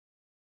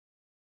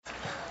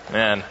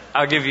Man,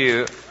 I'll give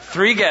you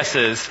 3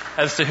 guesses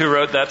as to who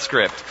wrote that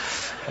script.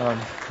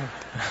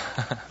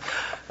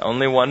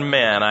 Only one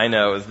man I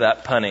know is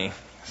that punny.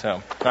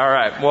 So, all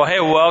right. Well, hey,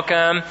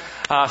 welcome.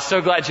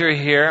 So glad you're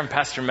here. I'm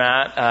Pastor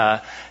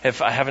Matt.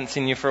 If I haven't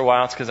seen you for a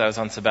while, it's because I was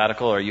on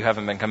sabbatical or you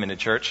haven't been coming to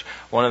church.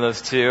 One of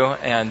those two.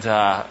 And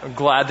I'm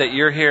glad that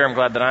you're here. I'm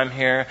glad that I'm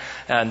here.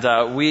 And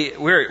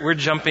we're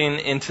jumping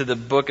into the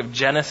book of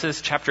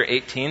Genesis, chapter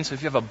 18. So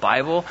if you have a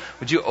Bible,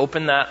 would you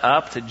open that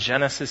up to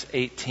Genesis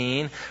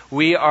 18?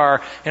 We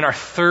are in our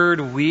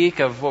 3rd week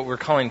of what we're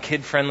calling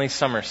kid-friendly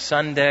summer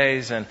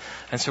Sundays. And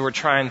so we're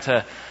trying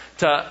to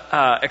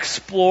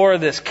explore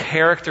this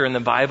character in the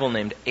Bible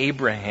named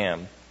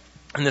Abraham.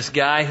 And this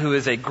guy who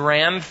is a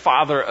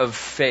grandfather of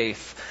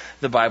faith,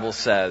 the Bible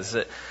says.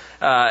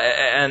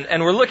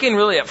 And we're looking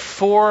really at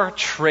 4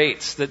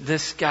 traits that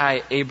this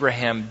guy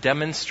Abraham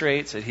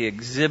demonstrates, that he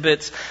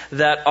exhibits,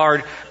 that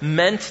are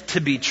meant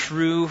to be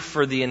true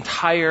for the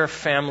entire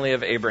family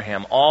of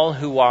Abraham, all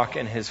who walk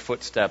in his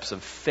footsteps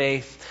of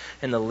faith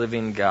in the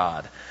living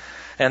God.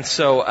 And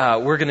so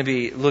we're going to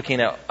be looking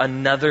at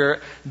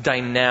another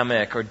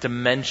dynamic or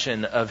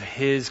dimension of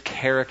his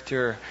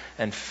character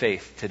and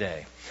faith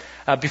today.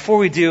 Before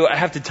we do, I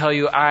have to tell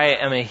you, I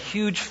am a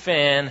huge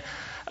fan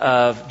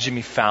of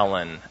Jimmy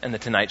Fallon and The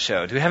Tonight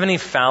Show. Do we have any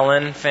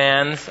Fallon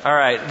fans? All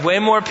right. Way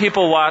more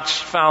people watch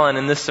Fallon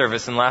in this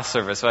service than last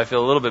service, so I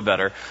feel a little bit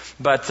better.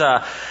 But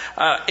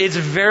it's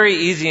very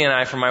easy,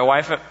 for my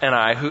wife and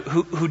I,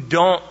 who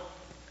don't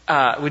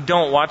we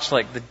don't watch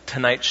like the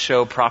Tonight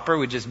Show proper.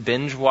 We just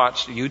binge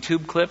watch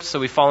YouTube clips. So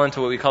we fall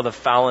into what we call the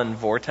Fallon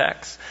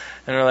vortex.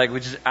 And we're like,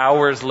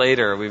 hours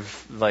later,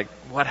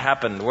 what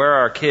happened? Where are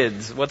our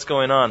kids? What's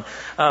going on?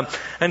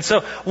 And so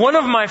one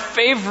of my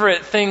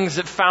favorite things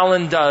that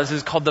Fallon does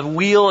is called the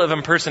Wheel of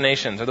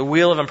Impersonations or the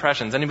Wheel of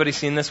Impressions. Anybody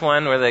seen this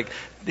one where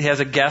he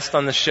has a guest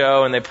on the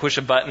show and they push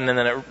a button and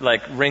then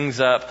it rings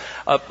up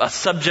a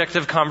subject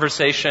of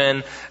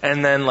conversation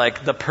and then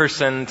the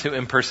person to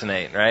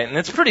impersonate, right? And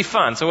it's pretty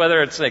fun. So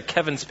whether it's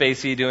Kevin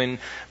Spacey doing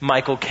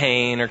Michael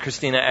Caine or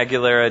Christina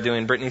Aguilera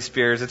doing Britney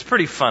Spears, it's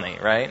pretty funny,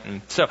 right?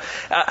 And so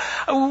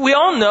we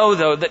all know,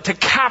 though, that to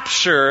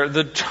capture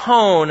the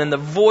tone and the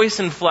voice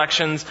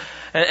inflections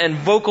and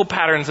vocal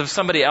patterns of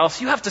somebody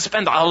else, you have to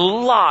spend a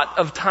lot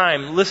of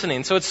time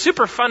listening. So it's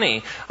super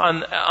funny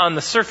on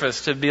the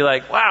surface to be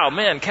like, wow,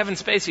 man, Kevin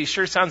Spacey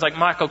sure sounds like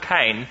Michael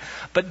Caine.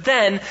 But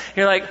then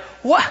you're like,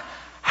 what?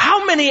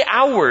 How many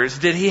hours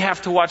did he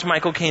have to watch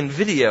Michael Caine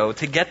video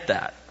to get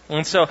that?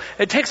 And so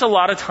it takes a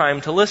lot of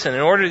time to listen. In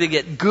order to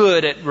get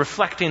good at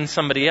reflecting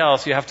somebody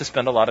else, you have to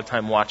spend a lot of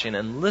time watching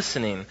and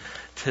listening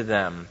to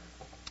them.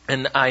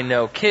 And I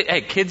know,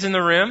 kids in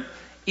the room,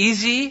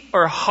 easy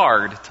or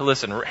hard to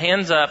listen?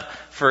 Hands up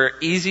for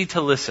easy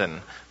to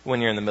listen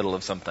when you're in the middle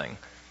of something.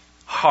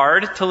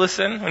 Hard to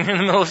listen when you're in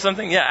the middle of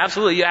something? Yeah,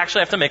 absolutely. You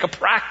actually have to make a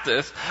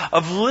practice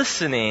of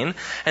listening.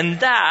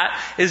 And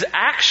that is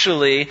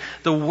actually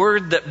the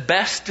word that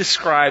best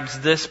describes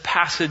this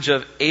passage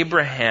of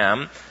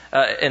Abraham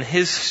and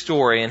his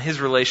story and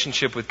his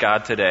relationship with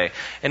God today.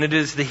 And it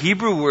is the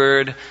Hebrew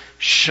word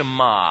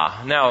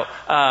Shema. Now,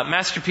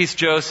 Masterpiece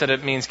Joe said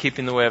it means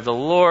keeping the way of the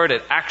Lord.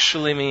 It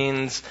actually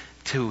means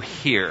to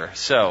hear.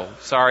 So,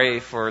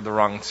 sorry for the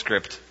wrong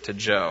script to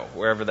Joe,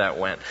 wherever that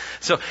went.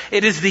 So,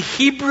 it is the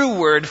Hebrew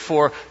word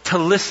for to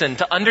listen,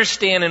 to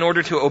understand in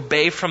order to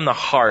obey from the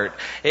heart.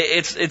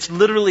 It's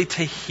literally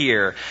to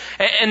hear.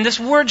 And this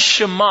word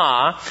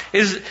Shema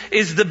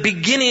is the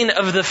beginning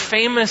of the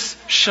famous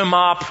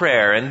Shema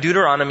prayer in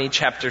Deuteronomy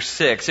chapter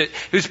 6. It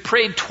was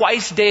prayed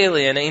twice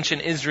daily in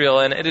ancient Israel,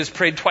 and it is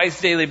prayed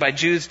twice daily by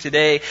Jews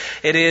today.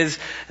 It is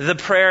the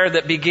prayer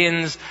that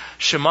begins,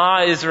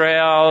 Shema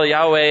Israel,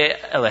 Yahweh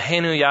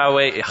Eloheinu,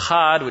 Yahweh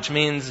Echad, which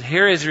means,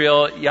 hear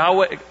Israel,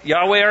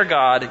 Yahweh our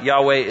God,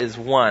 Yahweh is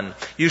one.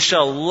 You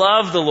shall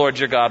love the Lord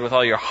your God with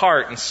all your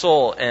heart and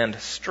soul and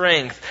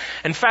strength.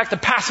 In fact, the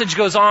passage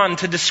goes on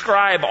to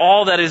describe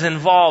all that is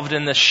involved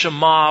in the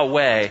Shema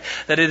way,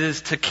 that it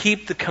is to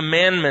keep the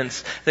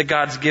commandments that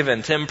God's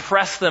given, to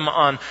impress them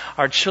on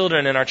our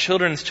children and our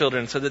children's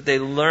children so that they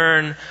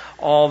learn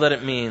all that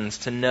it means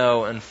to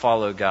know and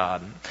follow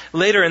God.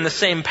 Later in the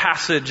same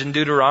passage in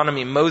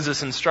Deuteronomy,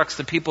 Moses instructs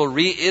the people,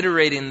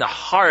 reiterating the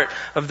heart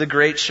of the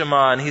great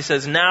Shema. And he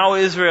says, now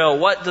Israel,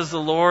 what does the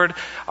Lord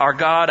our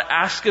God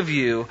ask of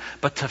you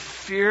but to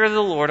fear the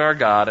Lord our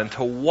God and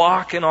to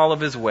walk in all of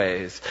his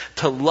ways,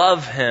 to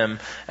love him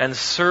and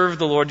serve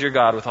the Lord your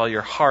God with all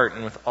your heart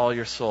and with all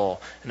your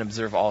soul and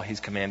observe all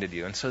he's commanded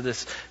you. And so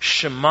this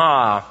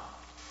Shema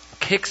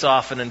kicks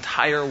off an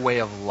entire way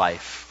of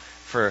life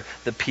for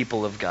the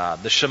people of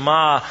God. The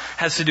Shema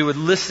has to do with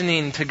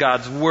listening to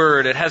God's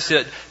word. It has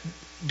to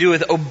do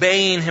with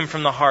obeying him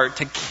from the heart,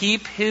 to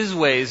keep his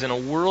ways in a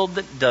world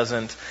that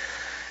doesn't.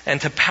 and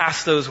to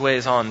pass those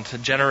ways on to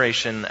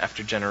generation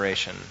after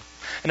generation.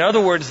 In other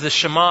words, the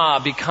Shema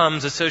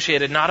becomes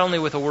associated not only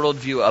with a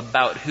worldview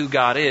about who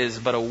God is,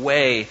 but a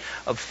way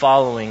of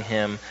following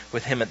Him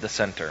with Him at the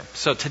center.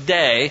 So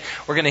today,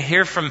 we're going to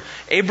hear from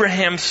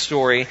Abraham's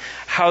story,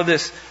 how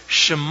this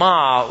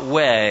Shema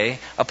way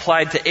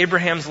applied to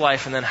Abraham's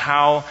life, and then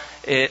how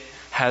it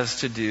has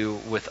to do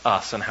with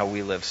us and how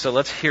we live. So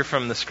let's hear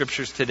from the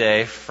scriptures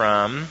today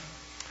from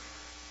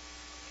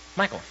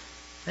Michael.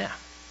 Yeah.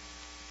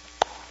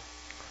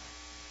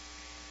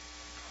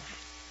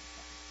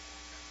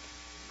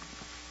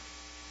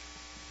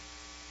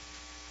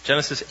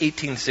 Genesis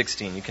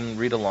 18:16. You can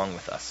read along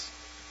with us.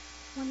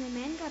 When the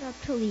men got up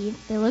to leave,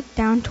 they looked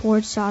down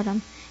towards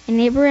Sodom,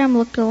 and Abraham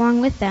looked along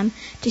with them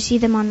to see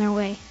them on their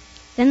way.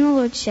 Then the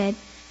Lord said,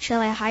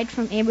 "Shall I hide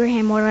from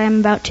Abraham what I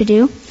am about to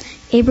do?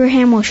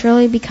 Abraham will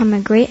surely become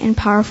a great and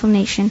powerful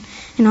nation,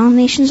 and all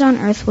nations on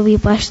earth will be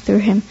blessed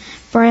through him.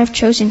 For I have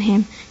chosen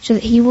him, so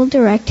that he will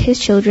direct his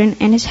children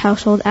and his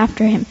household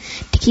after him,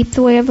 to keep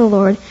the way of the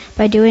Lord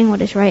by doing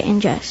what is right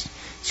and just,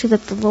 so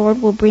that the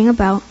Lord will bring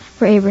about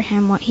for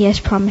Abraham what he has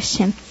promised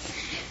him."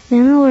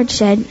 Then the Lord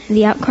said,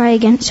 "The outcry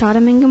against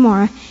Sodom and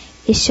Gomorrah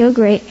is so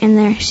great and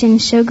their sin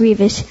so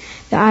grievous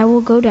that I will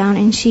go down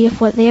and see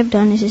if what they have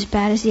done is as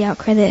bad as the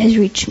outcry that has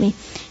reached me.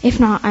 If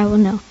not, I will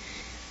know."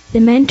 The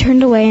men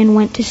turned away and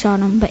went to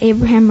Sodom, but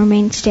Abraham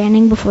remained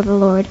standing before the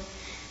Lord.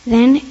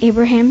 Then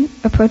Abraham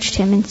approached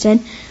him and said,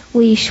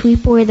 "Will you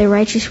sweep away the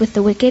righteous with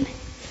the wicked?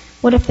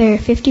 What if there are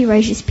 50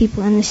 righteous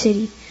people in the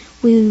city?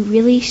 Will you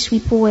really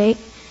sweep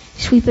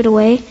it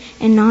away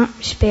and not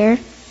spare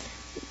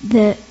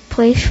the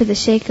place for the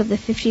sake of the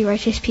 50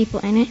 righteous people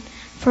in it?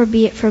 Far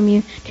be it from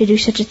you to do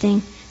such a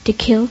thing, to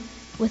kill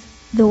with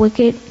the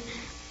wicked,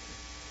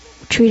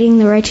 treating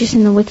the righteous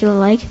and the wicked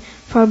alike.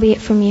 Far be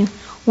it from you.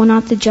 Will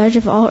not the judge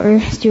of all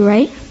earth do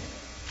right?"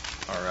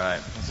 All right.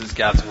 This is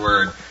God's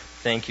word.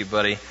 Thank you,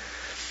 buddy.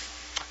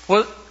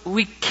 Well,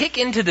 we kick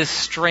into this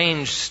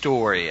strange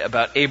story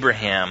about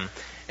Abraham,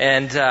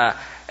 and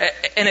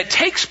it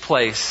takes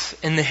place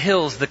in the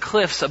hills, the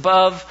cliffs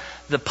above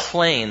the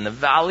plain, the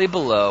valley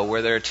below,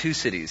 where there are two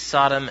cities,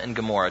 Sodom and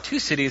Gomorrah. Two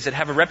cities that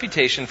have a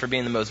reputation for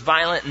being the most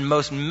violent and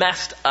most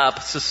messed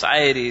up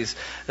societies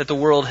that the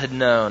world had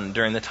known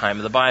during the time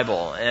of the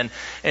Bible. And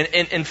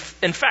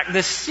in fact,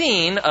 this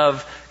scene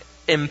of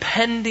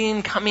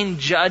impending coming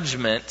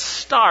judgment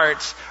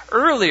starts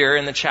earlier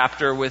in the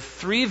chapter with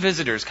 3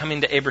 visitors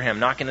coming to Abraham,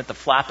 knocking at the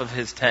flap of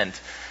his tent.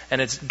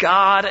 And it's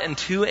God and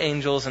 2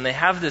 angels, and they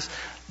have this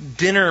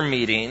dinner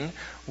meeting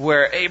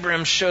where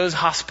Abraham shows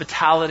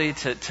hospitality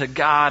to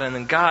God, and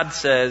then God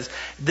says,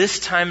 "This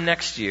time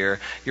next year,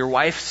 your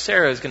wife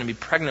Sarah is going to be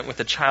pregnant with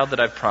the child that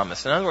I've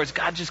promised." In other words,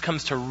 God just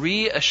comes to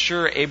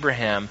reassure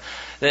Abraham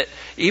that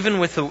even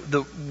with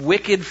the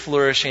wicked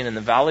flourishing in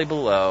the valley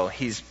below,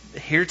 he's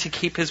here to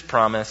keep his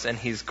promise, and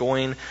he's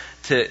going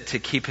to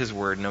keep his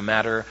word no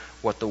matter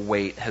what the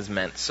wait has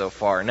meant so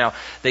far. Now,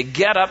 they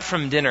get up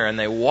from dinner and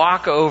they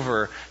walk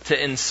over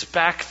to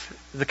inspect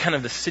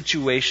the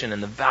situation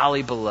in the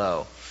valley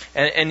below.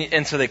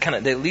 And so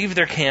they leave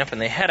their camp and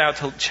they head out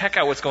to check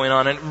out what's going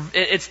on. And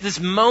it's this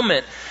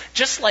moment,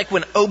 just like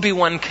when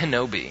Obi-Wan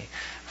Kenobi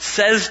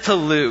says to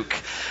Luke,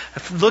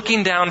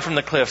 looking down from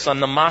the cliffs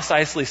on the Mos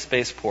Eisley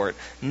spaceport,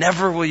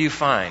 "Never will you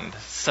find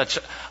such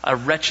a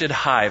wretched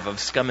hive of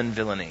scum and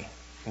villainy.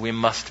 We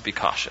must be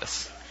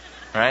cautious."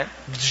 Right?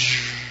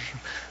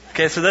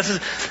 Okay, so this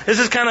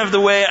is kind of the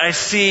way I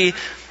see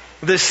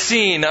this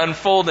scene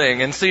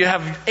unfolding. And so you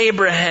have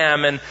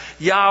Abraham and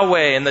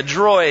Yahweh and the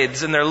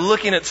droids, and they're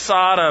looking at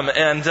Sodom,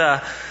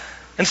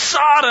 and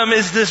Sodom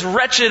is this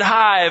wretched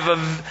hive of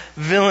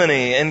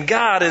villainy, and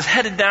God is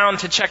headed down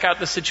to check out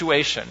the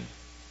situation.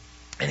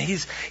 And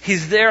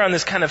he's there on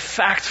this kind of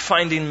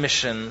fact-finding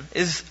mission.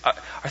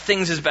 Are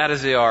things as bad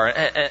as they are?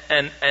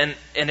 And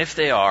if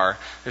they are,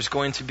 there's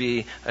going to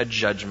be a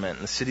judgment.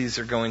 And the cities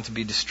are going to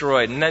be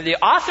destroyed. And the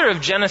author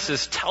of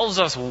Genesis tells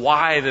us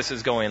why this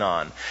is going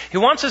on. He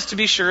wants us to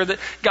be sure that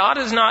God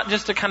is not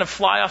just a kind of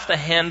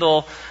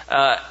fly-off-the-handle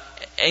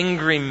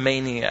angry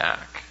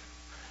maniac.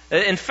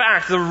 In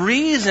fact, the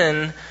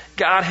reason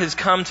God has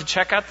come to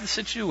check out the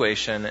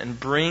situation and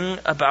bring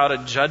about a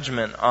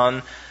judgment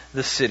on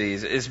the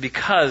cities is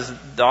because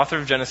the author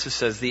of Genesis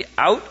says the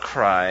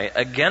outcry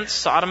against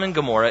Sodom and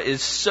Gomorrah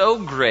is so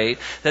great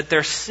that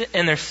their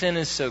sin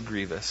is so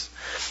grievous.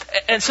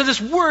 And so this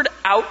word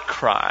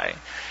outcry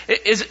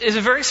is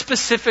a very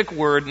specific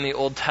word in the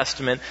Old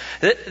Testament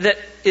that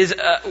is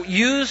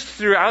used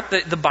throughout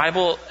the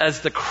Bible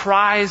as the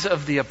cries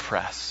of the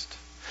oppressed.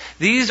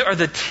 These are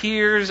the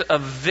tears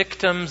of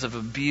victims of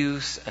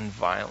abuse and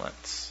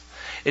violence.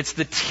 It's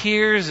the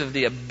tears of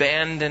the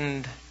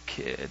abandoned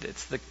kid.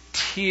 It's the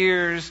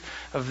tears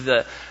of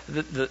the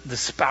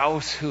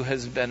spouse who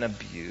has been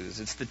abused.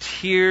 It's the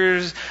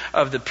tears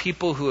of the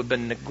people who have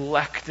been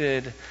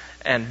neglected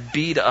and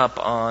beat up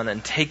on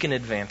and taken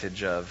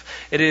advantage of.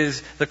 It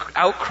is the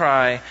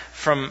outcry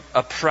from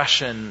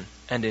oppression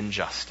and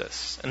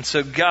injustice. And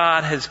so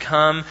God has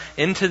come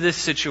into this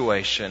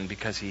situation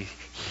because He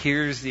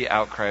hears the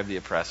outcry of the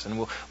oppressed.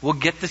 And we'll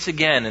get this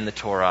again in the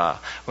Torah,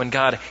 when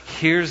God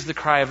hears the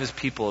cry of his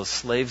people as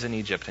slaves in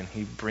Egypt, and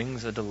he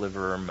brings a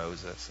deliverer,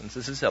 Moses. And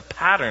this is a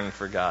pattern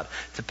for God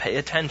to pay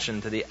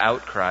attention to the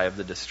outcry of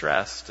the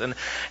distressed. And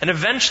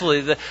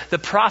eventually the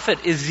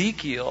prophet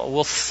Ezekiel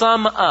will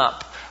sum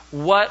up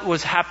what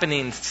was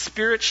happening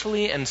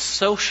spiritually and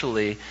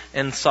socially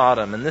in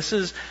Sodom. And this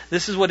is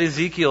what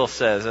Ezekiel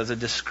says as a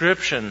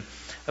description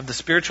of the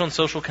spiritual and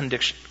social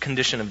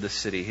condition of this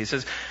city. He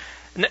says,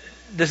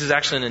 this is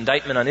actually an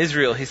indictment on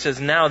Israel. He says,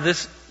 now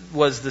this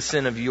was the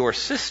sin of your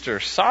sister,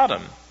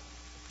 Sodom.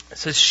 It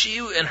says, she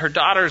and her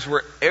daughters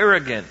were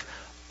arrogant,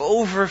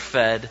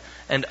 overfed,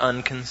 and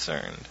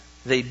unconcerned.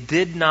 They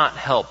did not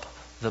help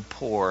the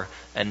poor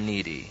and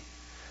needy.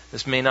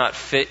 This may not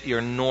fit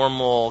your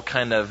normal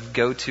kind of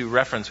go-to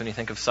reference when you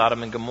think of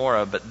Sodom and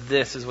Gomorrah, but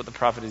this is what the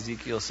prophet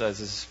Ezekiel says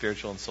is a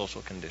spiritual and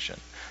social condition.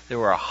 They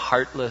were a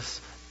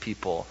heartless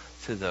people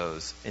to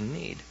those in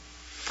need.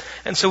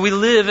 And so we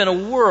live in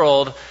a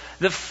world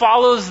that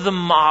follows the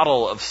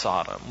model of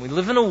Sodom. We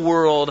live in a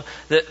world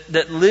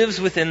that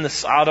lives within the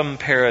Sodom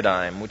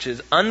paradigm, which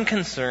is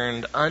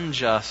unconcerned,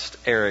 unjust,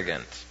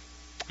 arrogant.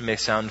 It may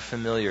sound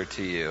familiar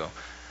to you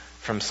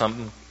from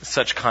some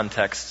such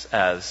contexts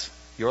as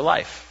your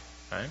life.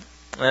 Right?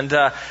 And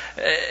it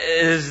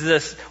is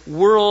this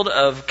world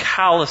of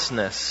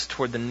callousness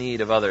toward the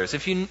need of others.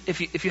 If you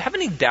have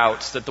any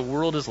doubts that the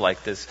world is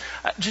like this,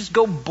 just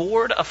go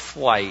board a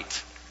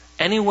flight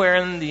anywhere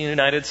in the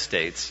United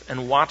States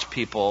and watch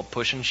people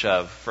push and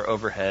shove for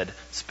overhead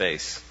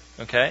space.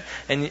 Okay?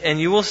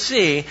 And you will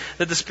see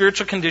that the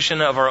spiritual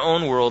condition of our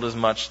own world is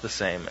much the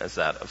same as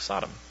that of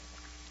Sodom.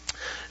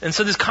 And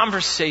so this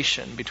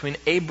conversation between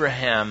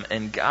Abraham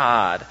and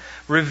God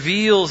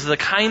reveals the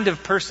kind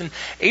of person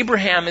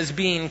Abraham is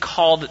being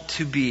called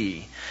to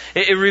be.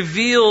 It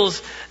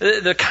reveals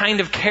the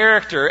kind of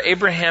character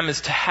Abraham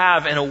is to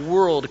have in a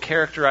world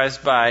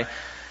characterized by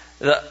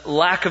the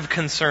lack of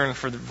concern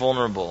for the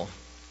vulnerable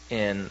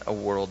in a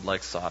world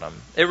like Sodom.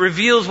 It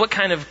reveals what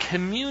kind of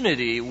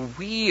community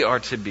we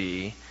are to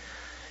be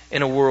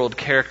in a world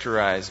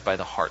characterized by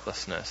the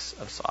heartlessness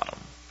of Sodom.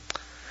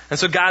 And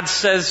so God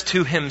says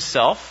to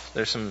himself,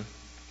 there's some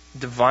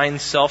divine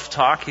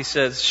self-talk. He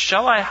says,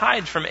 shall I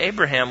hide from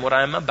Abraham what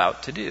I'm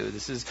about to do?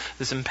 This is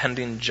this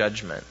impending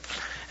judgment.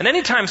 And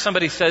anytime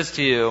somebody says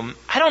to you,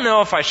 I don't know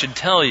if I should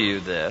tell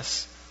you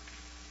this,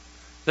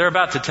 they're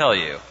about to tell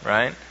you,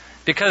 right?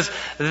 Because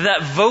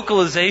that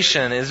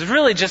vocalization is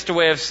really just a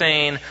way of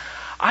saying,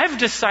 I've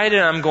decided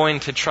I'm going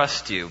to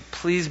trust you.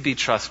 Please be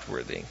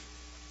trustworthy.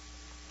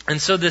 And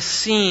so this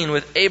scene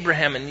with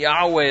Abraham and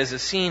Yahweh is a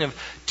scene of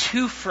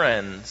two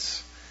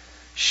friends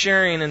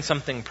sharing in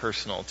something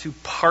personal, two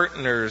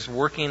partners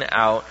working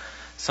out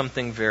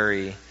something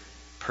very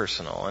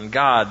personal. And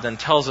God then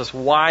tells us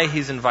why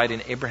he's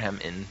inviting Abraham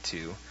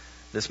into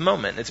this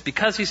moment. It's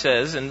because he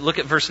says, and look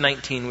at verse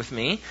 19 with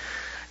me,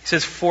 he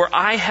says, for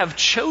I have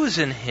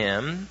chosen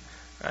him,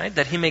 right,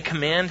 that he may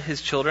command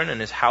his children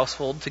and his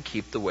household to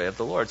keep the way of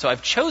the Lord. So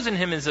I've chosen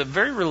him is a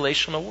very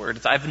relational word.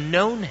 It's I've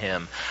known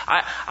him.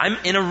 I'm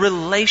in a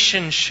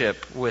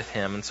relationship with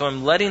him. And so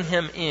I'm letting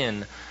him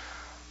in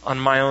on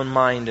my own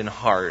mind and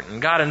heart.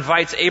 And God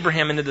invites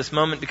Abraham into this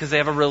moment because they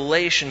have a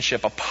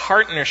relationship, a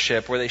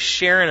partnership where they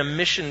share in a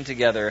mission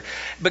together.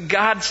 But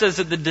God says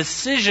that the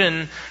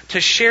decision to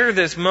share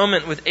this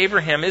moment with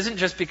Abraham isn't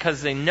just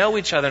because they know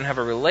each other and have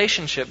a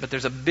relationship, but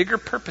there's a bigger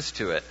purpose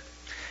to it.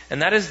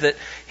 And that is that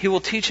he will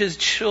teach his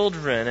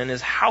children and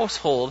his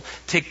household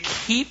to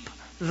keep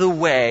the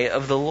way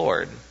of the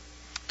Lord,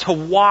 to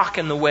walk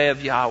in the way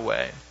of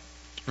Yahweh.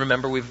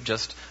 Remember, we've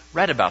just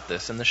read about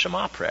this in the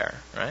Shema prayer,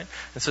 right?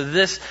 And so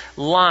this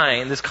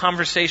line, this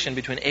conversation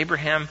between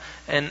Abraham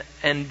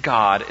and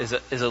God is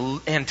an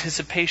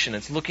anticipation.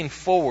 It's looking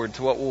forward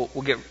to what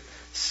will get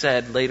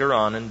said later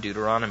on in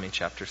Deuteronomy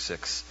chapter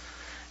 6.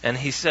 And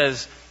he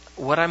says,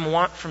 what I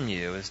want from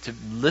you is to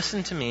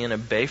listen to me and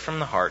obey from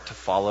the heart, to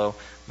follow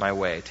my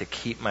way, to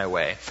keep my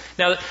way.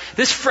 Now,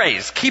 this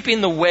phrase,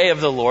 keeping the way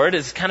of the Lord,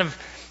 is kind of,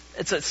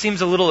 it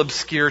seems a little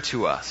obscure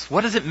to us.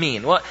 What does it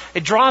mean? Well,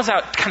 it draws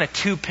out kind of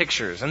two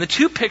pictures. And the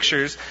two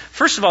pictures,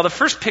 first of all, the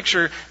first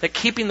picture that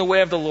keeping the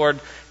way of the Lord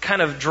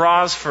kind of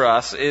draws for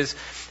us is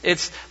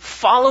it's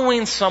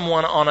following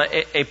someone on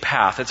a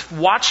path. It's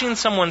watching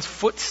someone's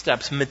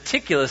footsteps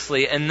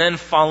meticulously and then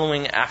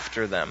following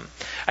after them.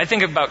 I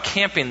think about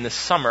camping this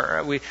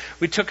summer.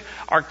 We took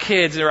our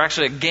kids, there were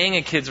actually a gang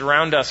of kids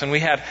around us, and we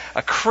had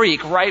a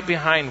creek right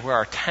behind where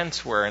our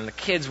tents were, and the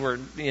kids were,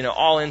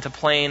 all into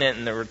playing it,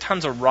 and there were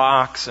tons of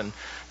rocks, and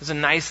it was a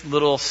nice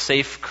little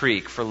safe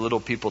creek for little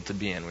people to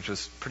be in, which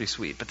was pretty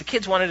sweet. But the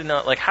kids wanted to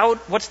know,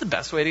 what's the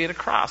best way to get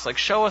across?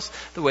 Show us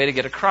the way to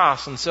get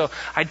across. And so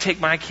I'd take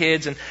my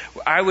kids, and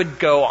I would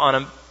go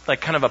on a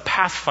kind of a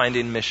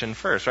pathfinding mission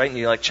first, right? And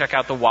you check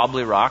out the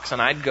wobbly rocks,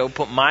 and I'd go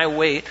put my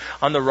weight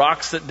on the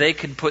rocks that they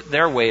could put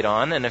their weight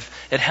on, and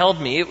if it held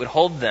me, it would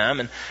hold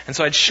them, and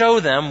so I'd show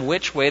them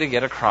which way to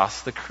get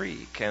across the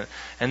creek,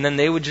 and then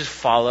they would just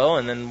follow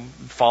and then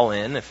fall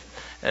in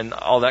and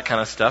all that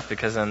kind of stuff,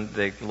 because then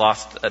they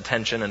lost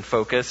attention and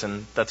focus,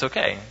 and that's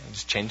okay.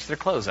 Just change their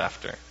clothes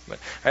after. Right?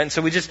 And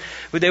so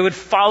they would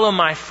follow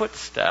my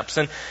footsteps.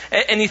 And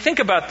you think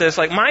about this,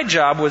 like my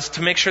job was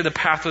to make sure the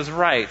path was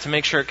right, to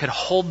make sure it could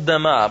hold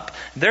them up.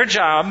 Their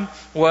job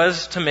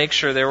was to make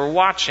sure they were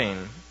watching.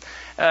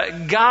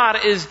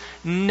 God is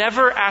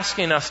never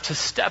asking us to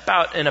step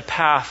out in a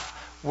path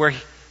where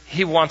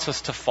He wants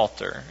us to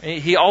falter.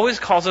 He always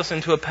calls us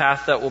into a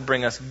path that will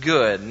bring us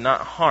good,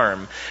 not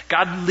harm.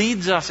 God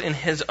leads us in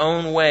His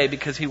own way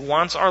because He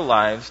wants our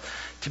lives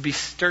to be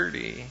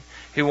sturdy.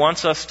 He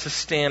wants us to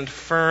stand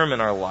firm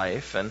in our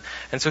life. And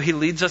so He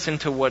leads us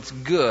into what's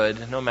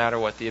good, no matter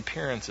what the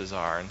appearances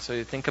are. And so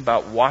you think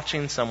about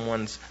watching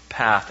someone's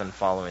path and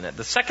following it.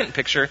 The second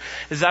picture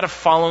is that of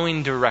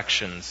following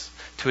directions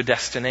to a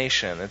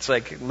destination. It's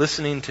like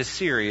listening to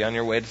Siri on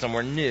your way to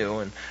somewhere new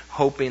and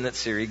hoping that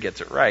Siri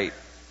gets it right.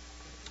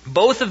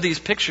 Both of these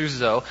pictures,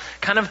 though,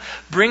 kind of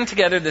bring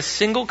together this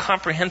single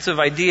comprehensive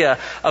idea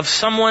of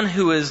someone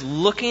who is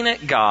looking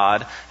at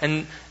God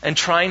and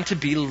trying to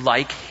be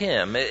like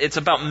Him. It's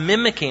about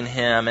mimicking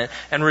Him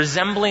and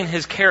resembling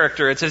His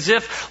character. It's as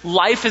if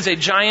life is a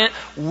giant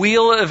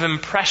wheel of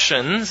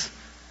impressions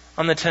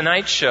on the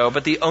Tonight Show,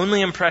 but the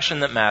only impression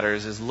that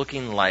matters is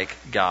looking like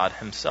God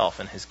Himself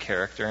and His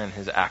character and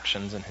His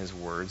actions and His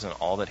words and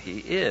all that He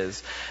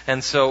is.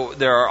 And so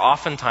there are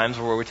often times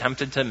where we're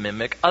tempted to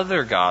mimic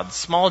other gods,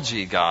 small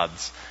g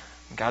gods.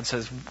 God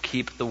says,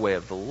 keep the way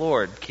of the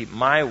Lord. Keep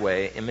my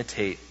way.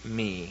 Imitate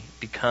me.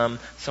 Become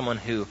someone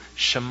who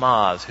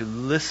shamas, who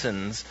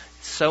listens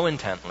so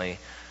intently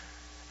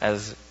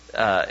as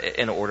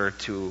in order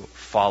to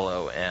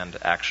follow and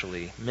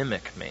actually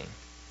mimic me.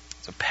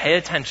 So pay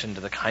attention to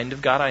the kind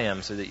of God I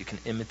am so that you can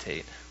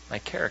imitate my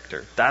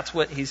character. That's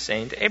what He's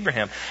saying to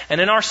Abraham.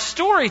 And in our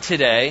story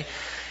today,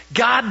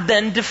 God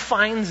then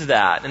defines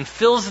that and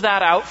fills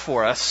that out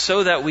for us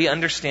so that we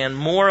understand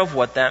more of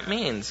what that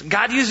means.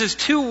 God uses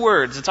two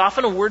words. It's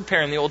often a word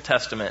pair in the Old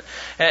Testament.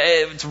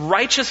 It's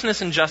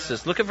righteousness and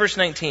justice. Look at verse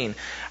 19.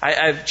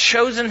 I've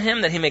chosen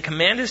him that he may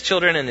command his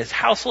children and his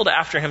household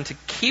after him to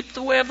keep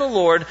the way of the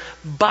Lord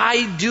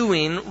by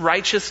doing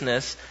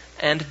righteousness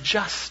and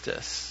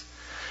justice.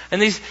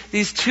 And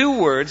these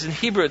two words, in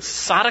Hebrew,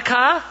 it's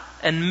tzedakah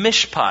and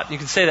mishpat. You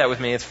can say that with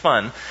me, it's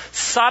fun.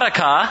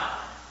 Tzedakah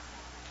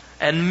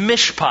and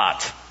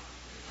mishpat.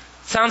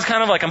 Sounds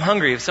kind of like I'm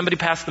hungry. If somebody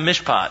passed the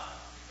mishpat,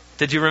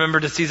 did you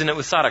remember to season it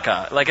with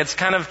tzedakah? Like it's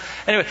kind of,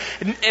 anyway,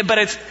 but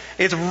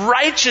it's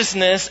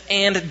righteousness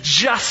and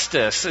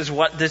justice is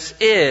what this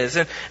is.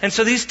 And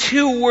so these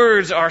two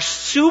words are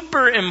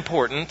super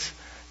important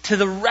to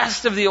the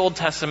rest of the Old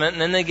Testament,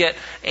 and then they get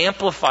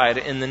amplified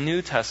in the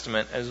New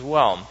Testament as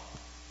well.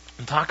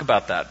 And talk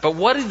about that. But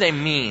what do they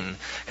mean?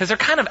 Because they're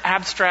kind of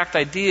abstract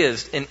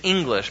ideas in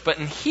English, but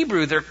in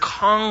Hebrew they're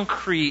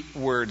concrete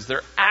words.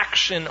 They're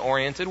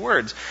action-oriented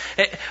words.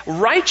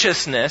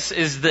 Righteousness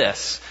is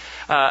this.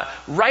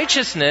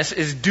 Righteousness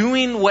is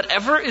doing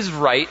whatever is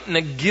right in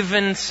a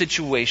given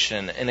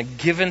situation, in a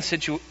given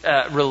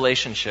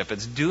relationship.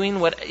 It's doing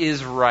what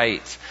is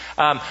right.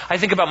 I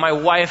think about my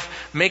wife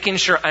making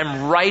sure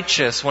I'm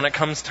righteous when it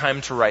comes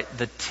time to write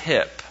the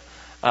tip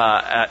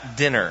at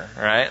dinner,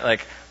 right?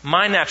 Like,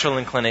 my natural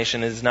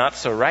inclination is not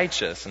so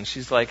righteous. And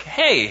she's like,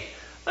 hey,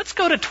 let's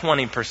go to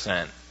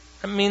 20%.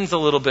 That means a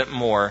little bit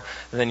more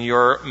than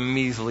your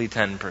measly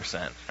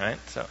 10%, right?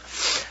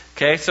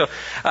 So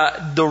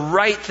the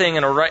right thing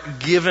in a right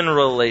given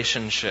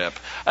relationship.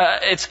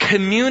 It's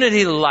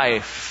community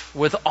life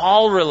with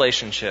all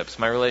relationships.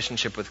 My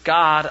relationship with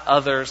God,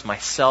 others,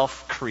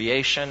 myself,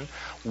 creation.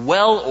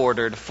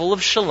 Well-ordered, full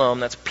of shalom,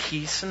 that's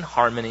peace and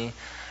harmony,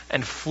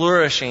 and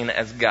flourishing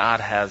as God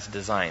has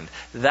designed.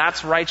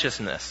 That's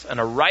righteousness. And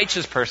a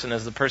righteous person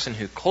is the person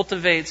who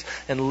cultivates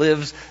and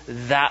lives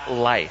that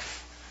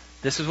life.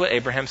 This is what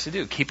Abraham's to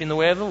do. Keeping the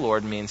way of the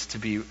Lord means to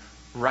be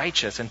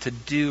righteous and to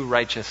do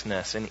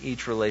righteousness in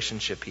each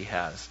relationship he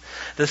has.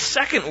 The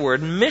second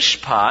word,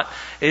 mishpat,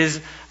 is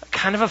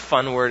kind of a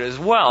fun word as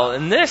well.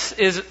 And this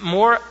is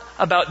more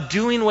about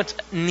doing what's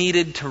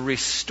needed to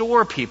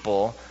restore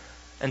people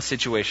and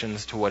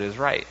situations to what is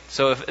right.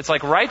 So if it's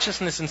like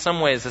righteousness in some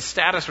ways, a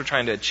status we're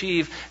trying to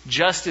achieve.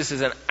 Justice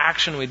is an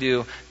action we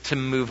do to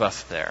move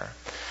us there.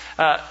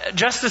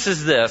 Justice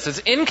is this. It's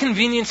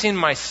inconveniencing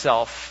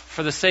myself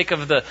for the sake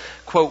of the,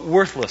 quote,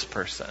 worthless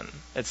person.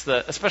 It's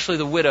especially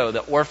the widow,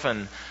 the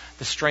orphan,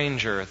 the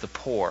stranger, the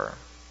poor.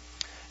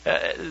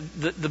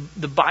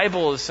 The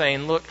Bible is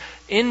saying, look,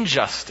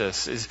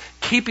 injustice is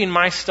keeping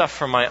my stuff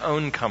for my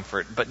own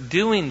comfort, but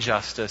doing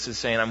justice is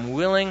saying I'm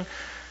willing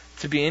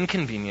to be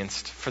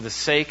inconvenienced for the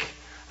sake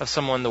of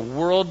someone the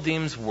world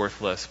deems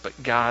worthless,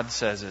 but God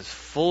says is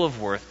full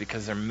of worth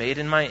because they're made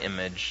in my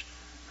image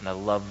and I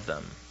love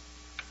them.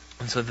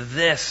 And so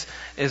this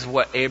is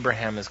what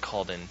Abraham is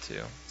called into.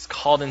 He's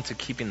called into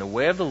keeping the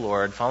way of the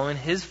Lord, following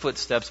his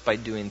footsteps by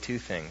doing two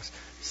things,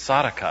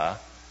 tzedakah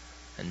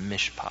and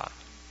mishpat.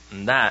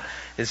 And that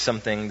is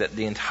something that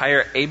the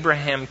entire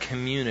Abraham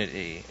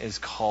community is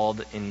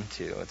called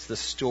into. It's the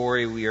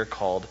story we are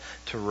called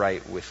to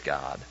write with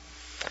God.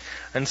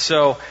 And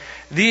so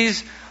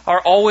these are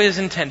always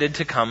intended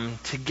to come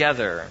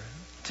together.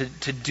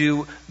 To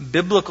do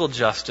biblical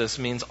justice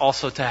means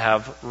also to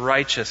have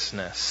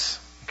righteousness.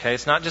 Okay,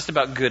 it's not just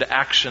about good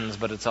actions,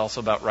 but it's also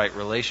about right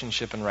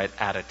relationship and right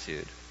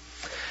attitude.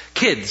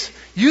 Kids,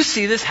 you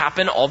see this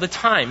happen all the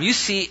time. You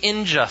see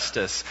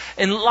injustice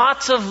in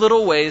lots of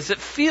little ways that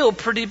feel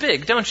pretty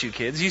big, don't you,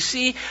 kids? You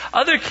see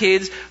other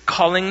kids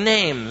calling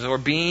names or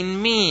being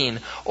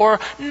mean or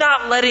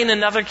not letting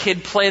another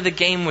kid play the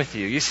game with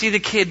you. You see the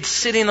kid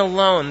sitting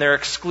alone. They're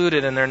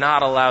excluded and they're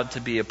not allowed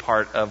to be a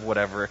part of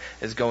whatever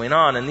is going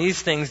on. And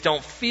these things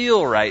don't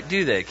feel right,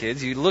 do they,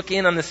 kids? You look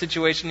in on the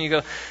situation and you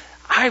go,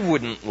 I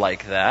wouldn't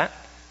like that,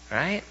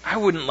 right? I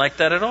wouldn't like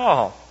that at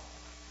all.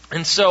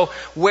 And so,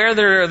 where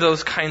there are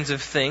those kinds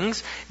of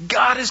things,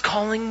 God is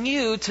calling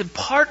you to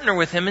partner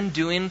with Him in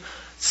doing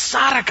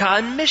tzedakah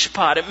and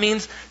mishpat. It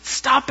means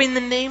stopping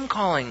the name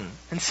calling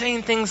and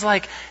saying things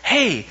like,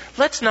 hey,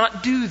 let's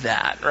not do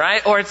that,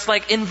 right? Or it's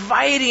like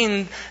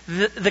inviting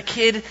the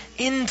kid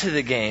into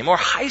the game. Or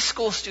high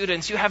school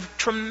students, you have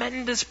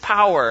tremendous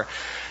power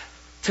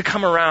to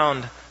come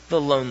around the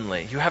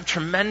lonely. You have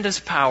tremendous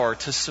power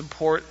to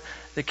support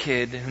the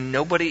kid who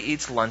nobody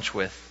eats lunch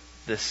with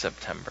this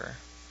September.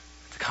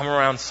 Come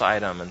alongside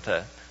them and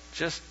to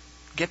just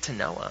get to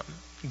know them.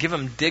 Give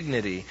them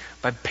dignity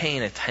by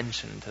paying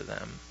attention to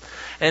them.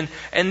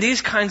 And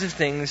these kinds of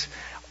things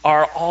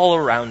are all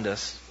around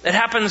us. It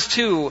happens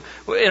too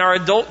in our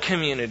adult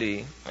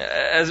community,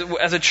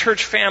 as a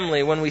church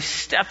family, when we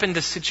step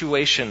into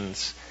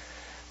situations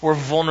where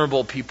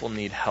vulnerable people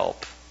need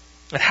help.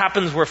 It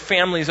happens where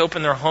families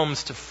open their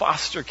homes to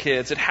foster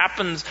kids. It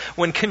happens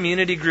when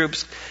community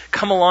groups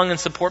come along and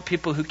support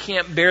people who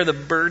can't bear the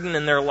burden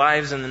in their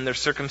lives and in their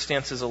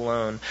circumstances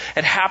alone.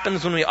 It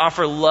happens when we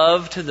offer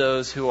love to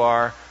those who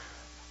are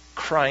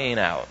crying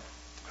out,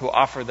 who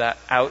offer that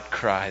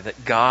outcry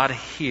that God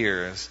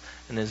hears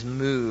and is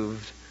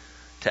moved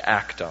to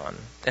act on.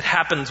 It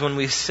happens when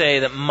we say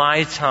that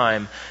my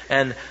time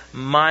and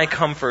my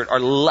comfort are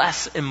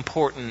less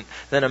important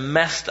than a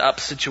messed up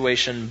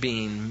situation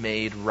being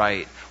made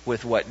right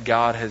with what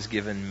God has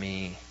given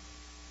me.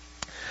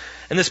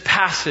 And this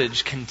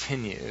passage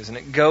continues and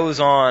it goes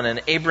on,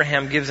 and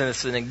Abraham gives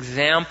us an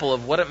example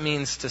of what it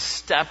means to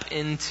step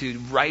into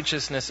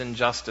righteousness and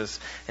justice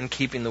and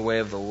keeping the way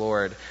of the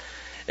Lord.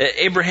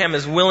 Abraham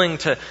is willing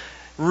to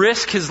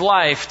risk his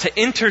life to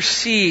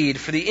intercede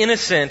for the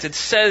innocent. It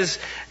says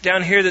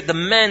down here that the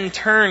men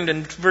turned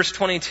in verse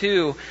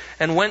 22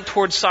 and went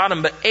towards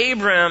Sodom, but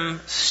Abram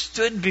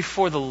stood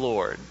before the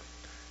Lord.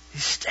 He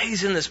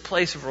stays in this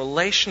place of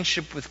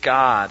relationship with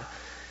God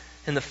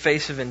in the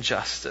face of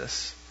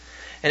injustice.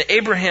 And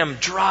Abraham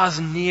draws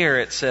near,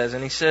 it says,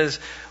 and he says,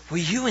 will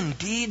you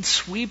indeed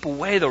sweep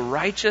away the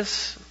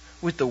righteous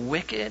with the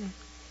wicked?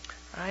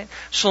 Right?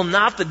 Shall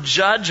not the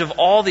judge of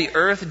all the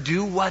earth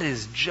do what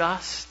is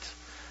just?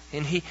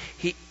 And he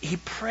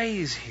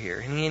prays here,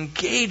 and he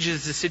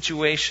engages the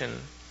situation.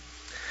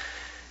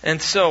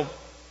 And so,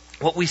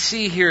 what we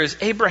see here is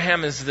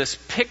Abraham is this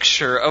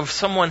picture of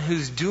someone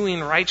who's doing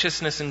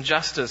righteousness and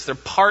justice. They're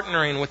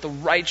partnering with the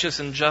righteous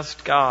and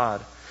just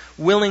God,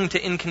 willing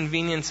to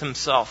inconvenience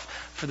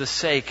himself for the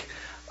sake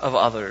of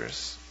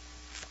others.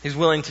 He's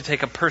willing to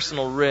take a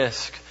personal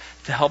risk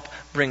to help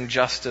bring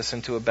justice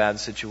into a bad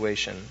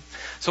situation.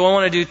 So I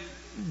want to do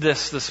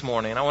this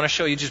morning. I want to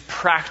show you just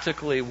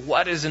practically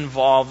what is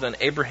involved in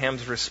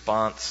Abraham's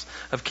response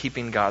of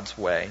keeping God's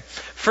way.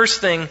 First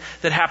thing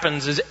that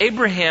happens is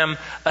Abraham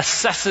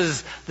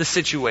assesses the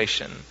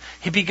situation.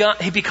 He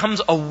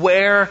becomes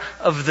aware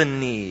of the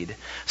need.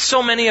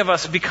 So many of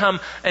us become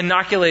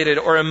inoculated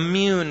or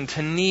immune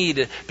to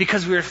need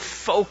because we're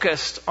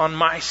focused on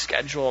my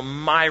schedule,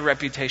 my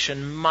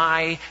reputation,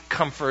 my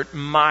comfort,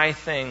 my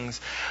things.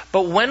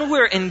 But when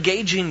we're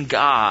engaging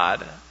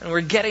God and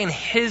we're getting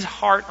His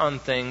heart on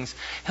things,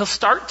 He'll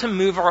start to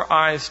move our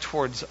eyes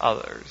towards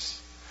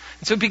others.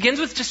 And so it begins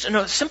with just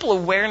a simple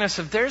awareness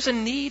of there's a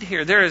need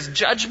here. There is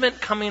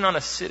judgment coming on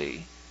a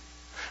city.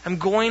 I'm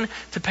going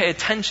to pay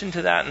attention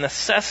to that and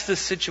assess this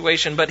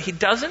situation. But he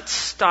doesn't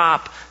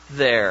stop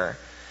there.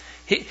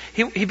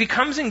 He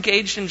becomes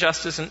engaged in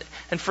justice.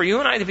 And for you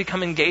and I to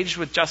become engaged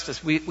with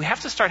justice, we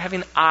have to start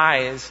having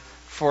eyes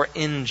for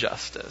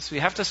injustice. We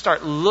have to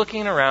start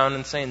looking around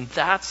and saying,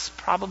 that's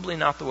probably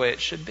not the way it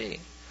should be.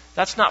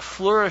 That's not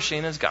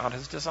flourishing as God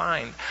has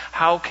designed.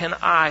 How can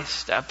I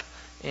step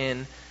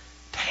in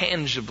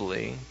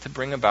tangibly to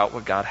bring about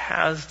what God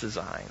has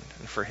designed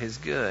and for His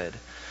good?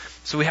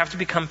 So we have to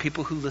become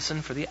people who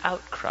listen for the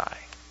outcry.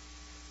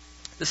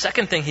 The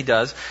second thing he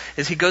does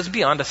is he goes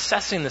beyond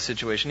assessing the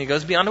situation. He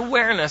goes beyond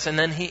awareness, and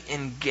then he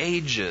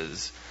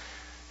engages.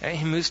 Okay?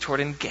 He moves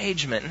toward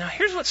engagement. Now,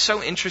 here's what's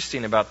so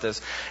interesting about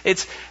this.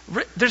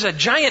 There's a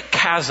giant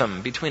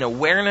chasm between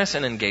awareness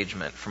and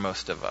engagement for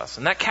most of us.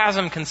 And that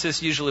chasm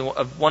consists usually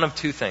of one of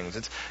two things.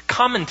 It's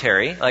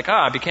commentary, like,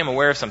 I became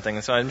aware of something,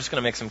 and so I'm just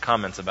going to make some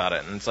comments about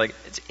it. And it's like,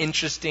 it's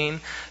interesting.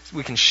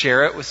 We can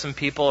share it with some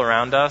people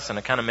around us, and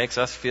it kind of makes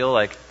us feel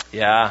like,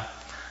 yeah,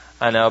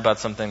 I know about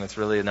something that's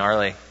really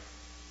gnarly.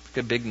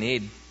 Good big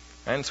need.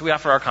 Right? And so we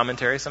offer our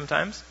commentary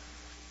sometimes.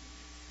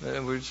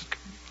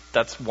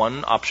 That's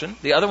one option.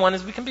 The other one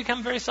is we can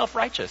become very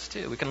self-righteous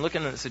too. We can look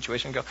into the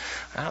situation and go,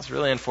 it's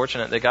really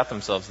unfortunate they got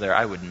themselves there.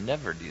 I would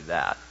never do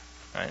that.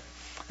 Right?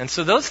 And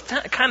so those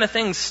kind of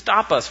things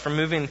stop us from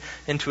moving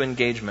into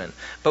engagement.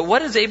 But what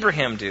does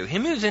Abraham do? He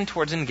moves in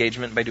towards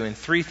engagement by doing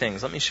three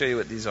things. Let me show you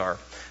what these are.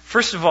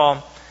 First of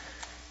all,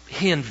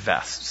 he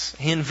invests.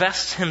 He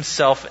invests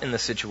himself in the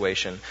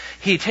situation.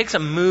 He takes a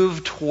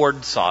move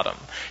toward Sodom.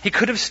 He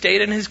could have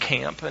stayed in his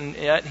camp, and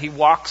yet he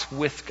walks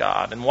with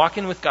God. And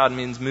walking with God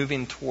means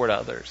moving toward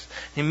others.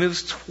 He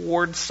moves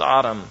toward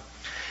Sodom.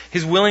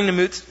 He's willing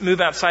to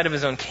move outside of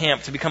his own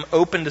camp, to become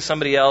open to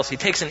somebody else. He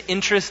takes an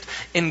interest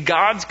in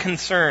God's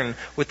concern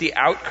with the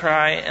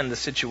outcry and the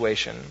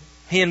situation.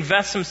 He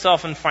invests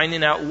himself in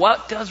finding out,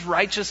 what does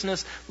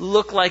righteousness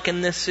look like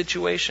in this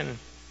situation?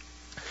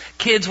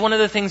 Kids, one of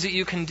the things that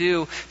you can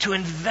do to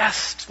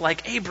invest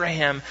like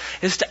Abraham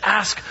is to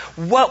ask,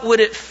 what would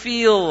it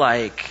feel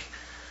like?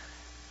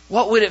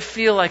 What would it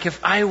feel like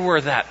if I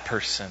were that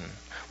person?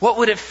 What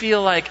would it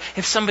feel like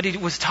if somebody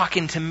was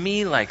talking to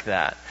me like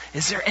that?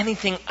 Is there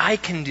anything I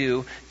can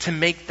do to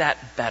make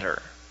that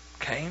better?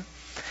 Okay?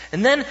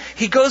 And then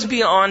he goes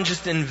beyond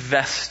just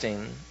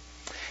investing.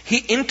 He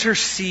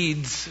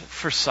intercedes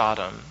for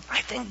Sodom.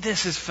 I think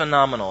this is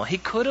phenomenal. He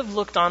could have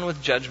looked on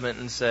with judgment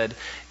and said,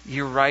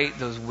 you're right,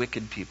 those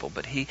wicked people.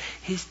 But he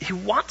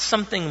wants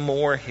something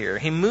more here.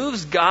 He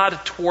moves God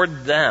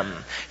toward them.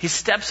 He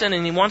steps in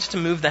and he wants to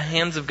move the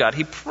hands of God.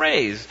 He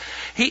prays.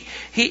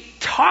 He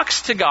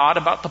talks to God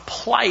about the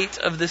plight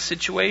of this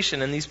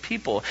situation and these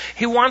people.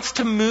 He wants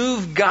to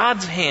move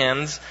God's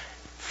hands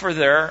for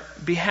their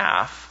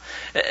behalf.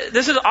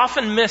 This is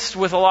often missed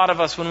with a lot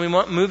of us when we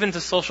move into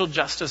social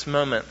justice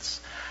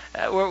moments,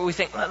 where we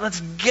think,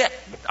 let's get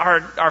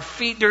our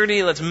feet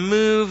dirty, let's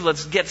move,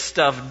 let's get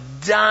stuff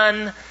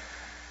done.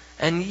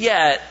 And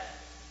yet,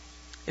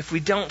 if we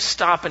don't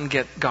stop and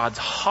get God's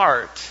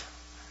heart,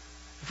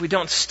 if we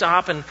don't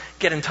stop and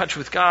get in touch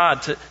with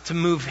God to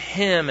move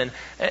Him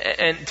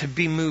and to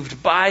be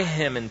moved by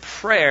Him in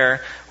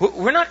prayer,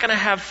 we're not going to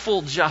have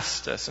full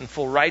justice and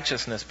full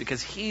righteousness,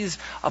 because He's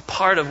a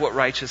part of what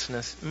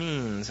righteousness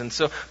means. And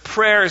so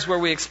prayer is where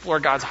we explore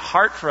God's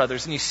heart for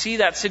others. And you see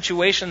that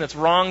situation that's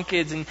wrong,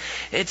 kids, and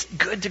it's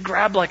good to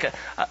grab like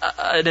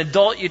an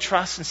adult you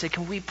trust and say,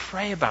 can we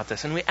pray about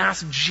this? And we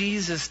ask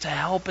Jesus to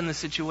help in the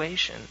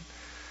situation.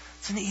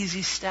 It's an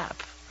easy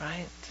step,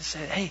 right? To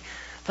say, hey,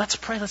 let's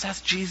pray. Let's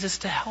ask Jesus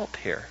to help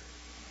here.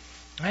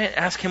 Right?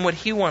 Ask Him what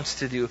He wants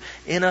to do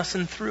in us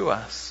and through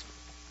us.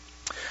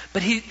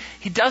 But he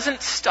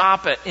doesn't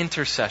stop at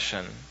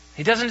intercession.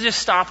 He doesn't just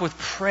stop with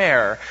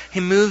prayer.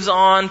 He moves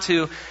on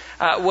to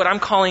what I'm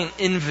calling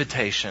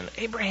invitation.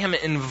 Abraham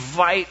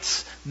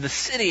invites the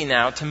city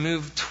now to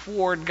move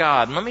toward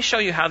God. And let me show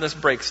you how this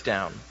breaks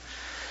down.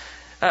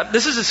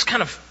 This is this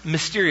kind of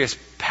mysterious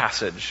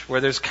passage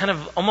where there's kind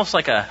of almost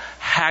like a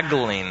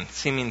haggling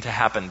seeming to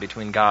happen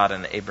between God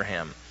and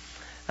Abraham.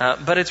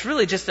 But it's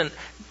really just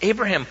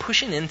Abraham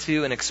pushing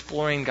into and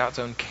exploring God's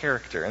own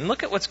character. And